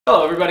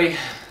Hello everybody,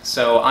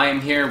 so I am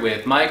here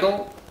with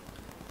Michael,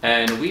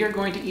 and we are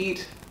going to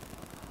eat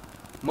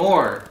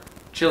more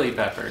chili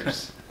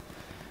peppers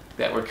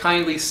that were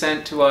kindly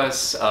sent to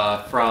us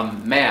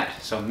from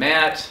Matt. So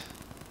Matt,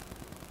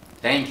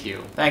 thank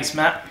you. Thanks,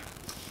 Matt.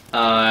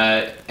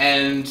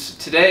 And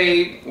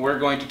today we're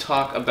going to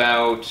talk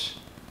about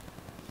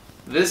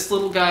this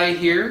little guy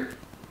here,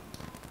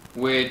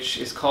 which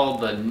is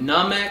called the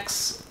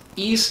Numex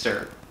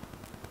Easter,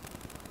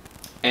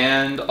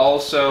 and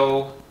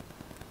also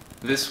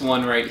this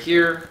one right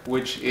here,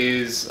 which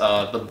is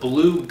the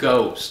Blue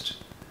Ghost.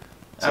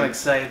 So I'm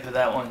excited for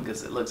that one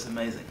because it looks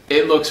amazing.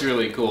 it looks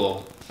really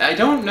cool. I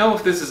don't know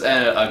if this is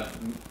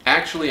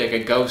actually like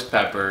a ghost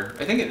pepper.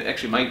 I think it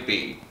actually might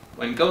be.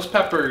 And ghost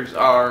peppers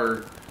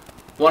are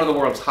one of the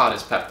world's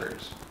hottest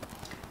peppers.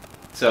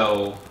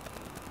 So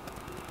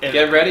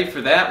get ready for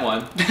that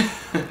one.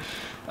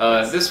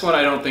 This one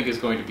I don't think is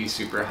going to be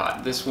super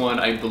hot. This one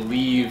I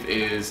believe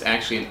is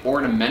actually an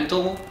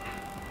ornamental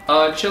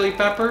chili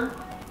pepper.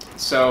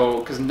 So,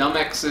 because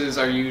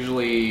Numexes are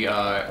usually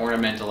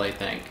ornamental, I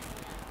think.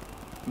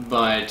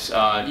 But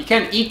you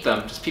can eat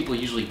them, just people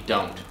usually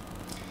don't.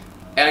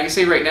 And I can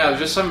say right now,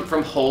 just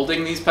from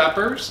holding these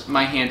peppers,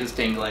 my hand is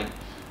tingling.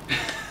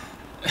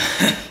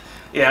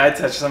 Yeah, I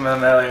touched some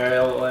of them earlier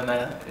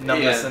and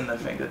numbness in the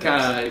fingertips.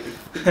 Kind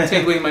of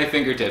tingling my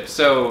fingertips.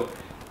 So,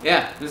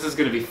 yeah, this is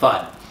going to be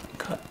fun.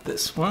 Cut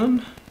this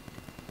one.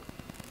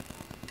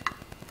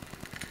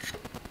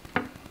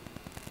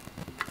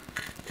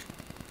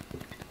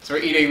 So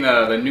we're eating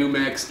the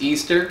Numex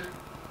Easter.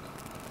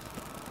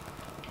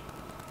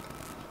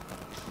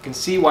 You can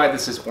see why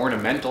this is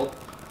ornamental.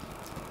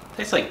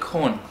 Tastes like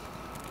corn.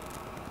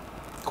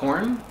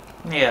 Corn?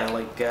 Yeah,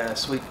 like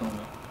sweet corn.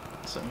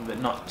 Something, but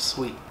not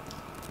sweet,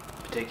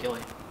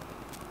 particularly.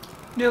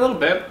 Yeah, a little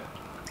bit.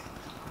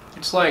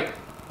 It's like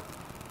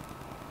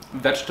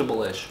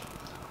vegetable-ish.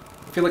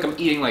 I feel like I'm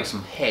eating like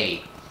some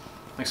hay,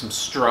 like some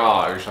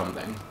straw or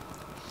something.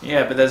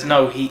 Yeah, but there's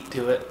no heat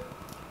to it.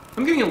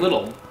 I'm getting a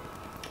little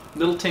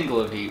tingle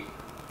of heat,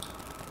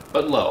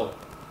 but low.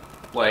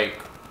 Like,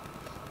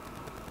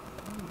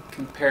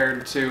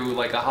 compared to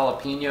like a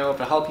jalapeno. If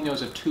a jalapeno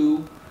is a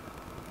 2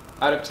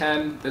 out of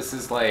 10, this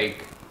is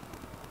like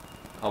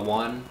a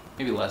 1,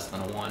 maybe less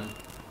than a 1.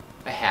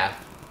 A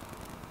half.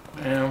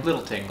 Yeah.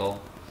 Little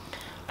tingle.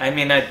 I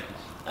mean,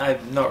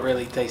 I'm not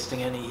really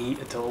tasting any heat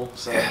at all,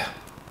 so... Yeah.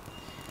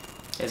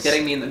 It's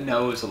getting me in the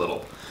nose a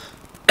little.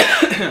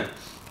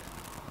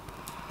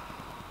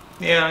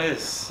 Yeah, it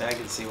is. I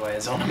can see why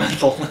it's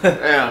ornamental.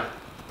 Yeah.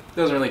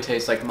 Doesn't really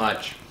taste like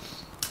much.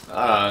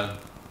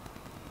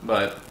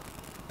 But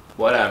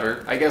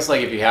whatever. I guess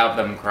like if you have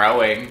them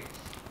growing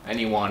and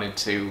you wanted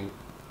to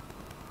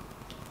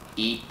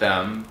eat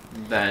them,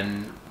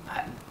 then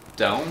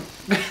don't.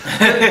 And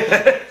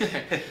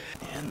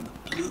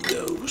the Blue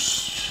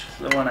Ghost.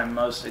 The one I'm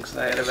most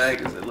excited about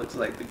because it looks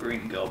like the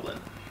Green Goblin.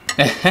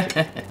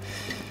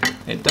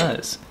 It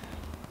does.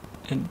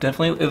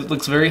 It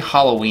looks very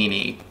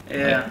Halloween-y.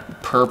 Yeah.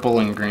 Like purple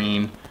and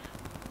green.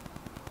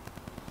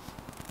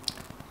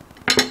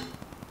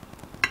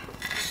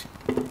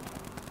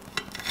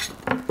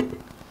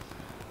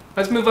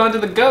 Let's move on to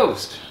the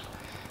ghost.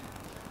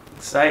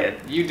 Excited.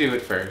 You do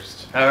it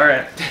first.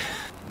 Alright.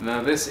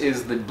 Now this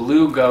is the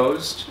Blue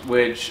Ghost,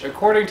 which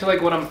according to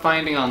like what I'm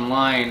finding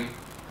online,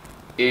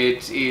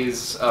 it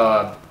is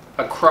a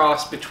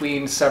cross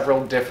between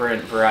several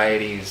different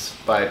varieties,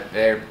 but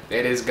it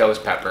is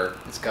ghost pepper.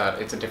 It's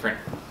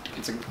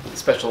a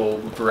special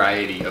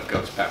variety of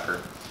ghost pepper.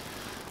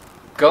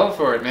 Go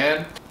for it,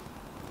 man.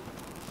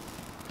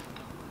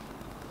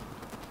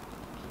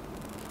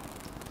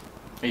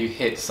 Are you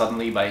hit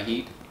suddenly by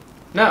heat?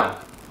 No.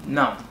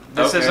 No.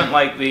 This Okay. isn't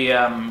like the,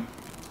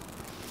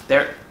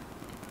 there...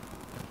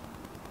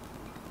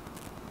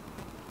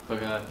 Oh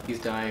god, he's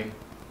dying.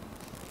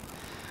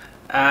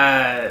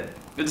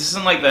 This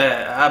isn't like the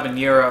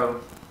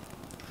habanero,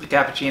 the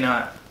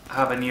cappuccino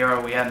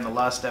habanero we had in the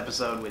last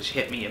episode, which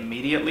hit me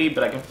immediately,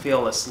 but I can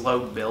feel a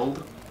slow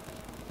build.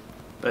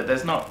 But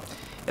it's not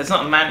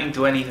amounting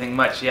to anything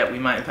much yet. We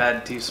might have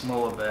had too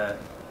small of a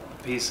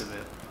piece of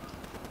it.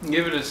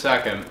 Give it a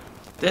second.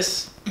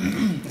 This,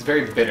 It's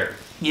very bitter.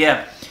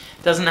 yeah,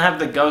 doesn't have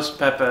the ghost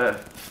pepper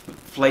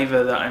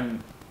flavor that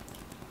I'm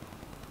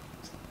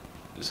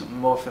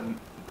more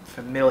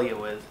familiar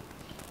with.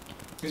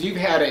 Because you've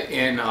had it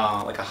in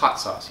like a hot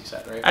sauce, you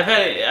said, right? I've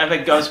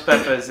had ghost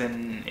peppers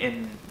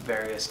in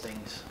various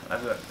things.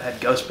 I've had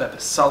ghost pepper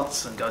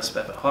salts and ghost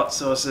pepper hot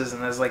sauces,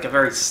 and there's like a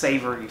very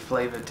savory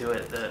flavor to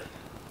it. That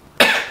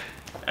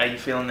are you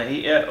feeling the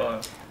heat yet,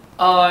 or?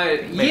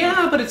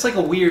 Yeah, but it's like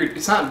a weird.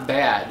 It's not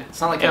bad. It's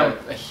not like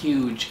a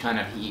huge kind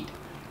of heat.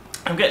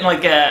 I'm getting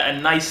like a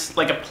nice,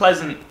 like a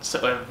pleasant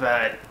sort of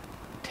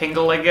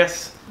tingle, I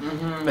guess,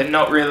 but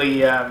not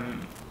really.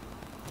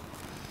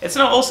 It's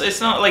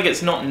not like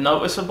it's not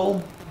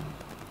noticeable.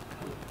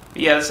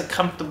 But yeah, it's a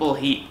comfortable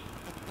heat.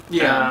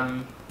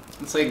 Yeah.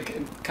 It's like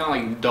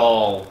kind of like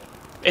dull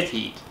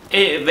heat.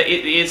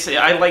 It's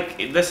I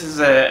like this is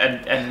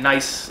a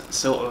nice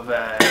sort of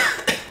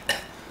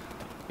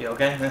You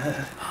okay?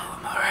 Oh,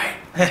 I'm alright.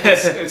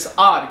 It's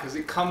odd because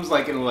it comes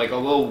like in like a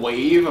little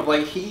wave of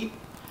like heat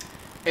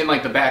in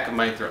like the back of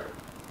my throat.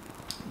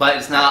 But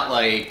it's not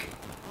like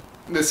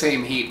the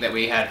same heat that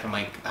we had from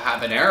like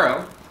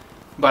habanero.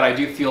 But I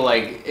do feel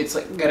like it's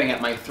like getting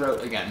at my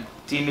throat again.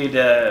 Do you need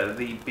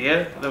the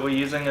beer that we're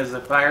using as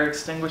a fire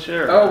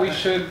extinguisher? Or? Oh, we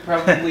should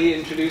probably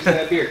introduce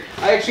that beer.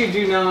 I actually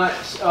do not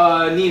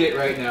need it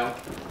right now.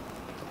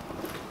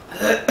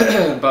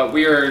 But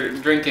we are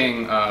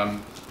drinking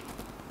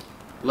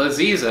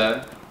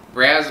Laziza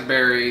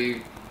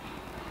raspberry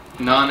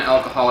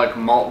non-alcoholic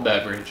malt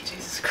beverage.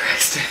 Jesus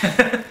Christ.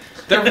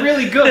 They're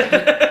really good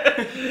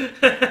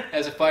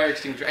as a fire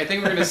extinguisher. I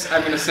think I'm gonna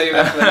save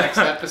that for the next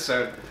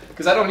episode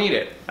because I don't need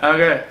it.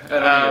 Okay.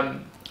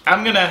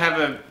 I'm gonna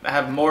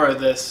have more of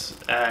this.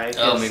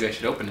 Oh, maybe I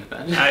should open it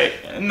then.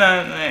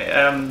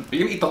 No. You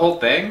can eat the whole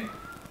thing.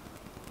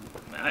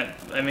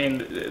 I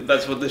mean,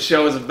 that's what the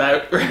show is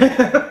about.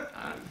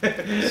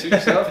 Suit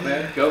yourself,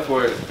 man. Go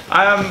for it.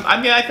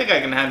 I mean, I think I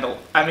can handle.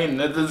 I mean,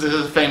 this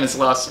is a famous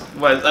loss.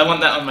 I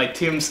want that on my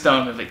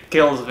tombstone if it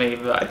kills me,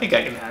 but I think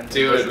I can handle.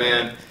 Do it,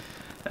 man.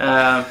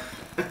 I'm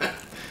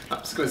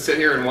just gonna sit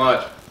here and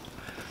watch.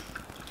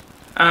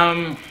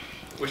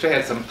 Wish I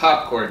had some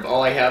popcorn, but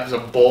all I have is a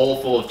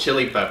bowl full of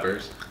chili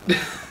peppers.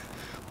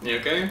 You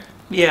okay?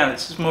 Yeah,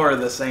 it's just more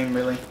of the same,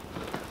 really.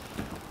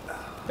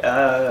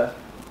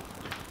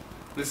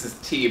 This is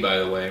tea, by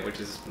the way, which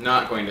is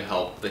not going to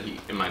help the heat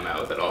in my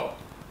mouth at all.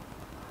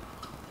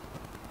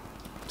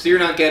 So you're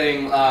not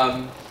getting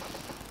that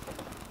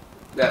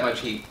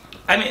much heat.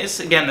 I mean, it's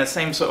again the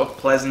same sort of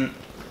pleasant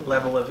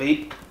level of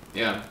heat.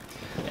 Yeah.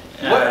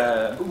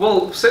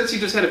 Well, since you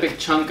just had a big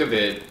chunk of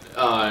it,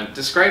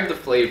 describe the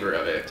flavor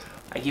of it.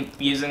 I keep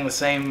using the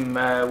same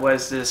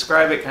words to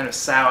describe it, kind of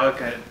sour,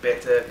 kind of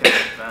bitter,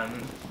 kind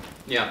of...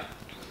 Yeah.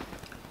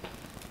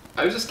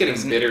 I was just getting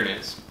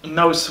bitterness.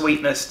 No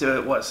sweetness to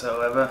it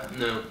whatsoever.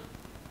 No.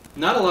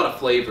 Not a lot of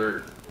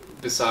flavor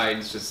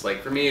besides just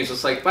like, for me it's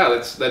just like, wow,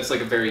 that's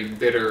like a very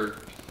bitter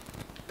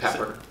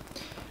pepper.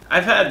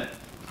 I've had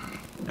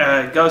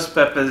ghost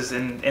peppers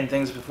in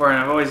things before, and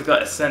I've always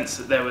got a sense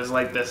that there was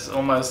like this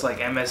almost like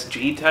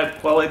MSG type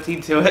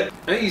quality to it.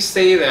 I think you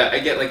say that, I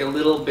get like a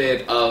little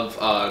bit of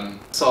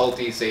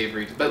salty,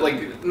 savory, but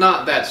like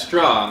not that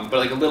strong, but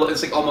like a little,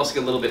 it's like almost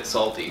like a little bit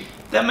salty.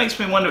 That makes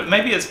me wonder,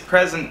 maybe it's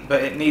present,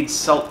 but it needs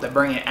salt to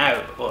bring it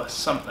out, or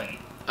something.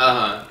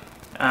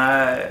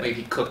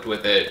 Maybe cooked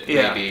with it,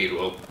 yeah. maybe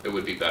it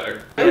would be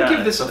better. I would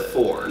give this a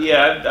 4.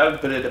 Yeah, I would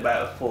put it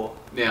about a 4.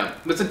 Yeah,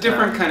 but it's a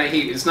different kind of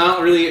heat. It's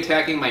not really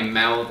attacking my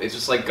mouth, it's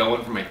just like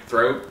going for my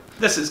throat.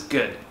 This is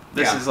good.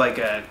 This is like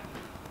a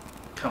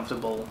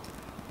comfortable,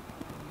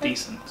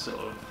 decent sort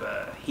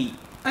of heat.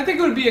 I think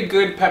it would be a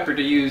good pepper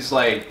to use,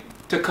 like,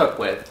 to cook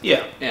with.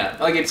 Yeah. Yeah,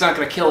 like it's not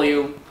going to kill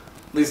you.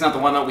 At least not the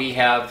one that we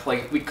have.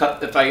 Like,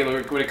 if I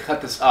were going to cut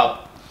this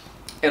up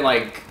and,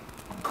 like,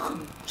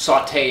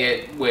 saute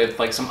it with,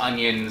 like, some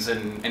onions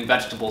and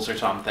vegetables or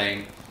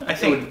something, I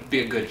think it would be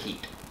a good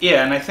heat.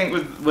 Yeah, and I think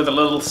with a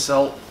little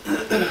salt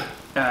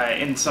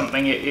in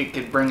something, it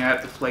could bring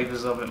out the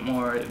flavors of it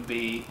more. It'd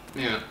be...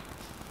 Yeah.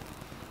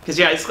 Because,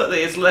 yeah,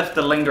 it's left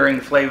the lingering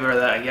flavor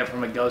that I get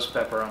from a ghost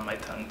pepper on my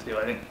tongue, too.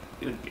 I think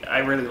I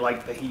really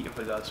like the heat of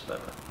a ghost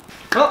pepper.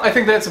 Well, I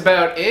think that's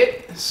about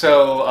it.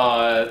 So,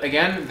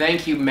 again,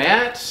 thank you,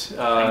 Matt.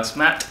 Thanks,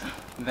 Matt.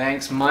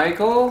 Thanks,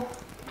 Michael.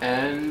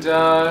 And,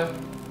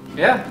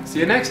 yeah,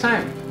 see you next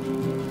time.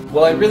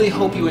 Well, I really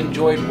hope you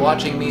enjoyed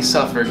watching me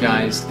suffer,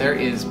 guys. There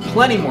is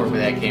plenty more where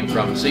that came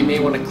from, so you may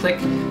want to click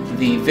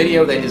the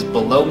video that is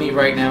below me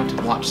right now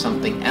to watch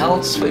something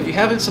else. If you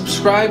haven't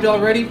subscribed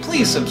already,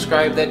 please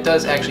subscribe. That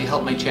does actually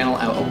help my channel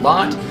out a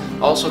lot.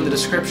 Also in the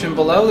description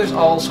below, there's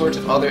all sorts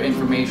of other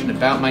information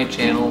about my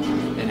channel,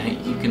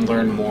 and you can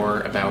learn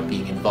more about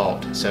being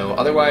involved. So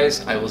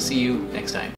otherwise, I will see you next time.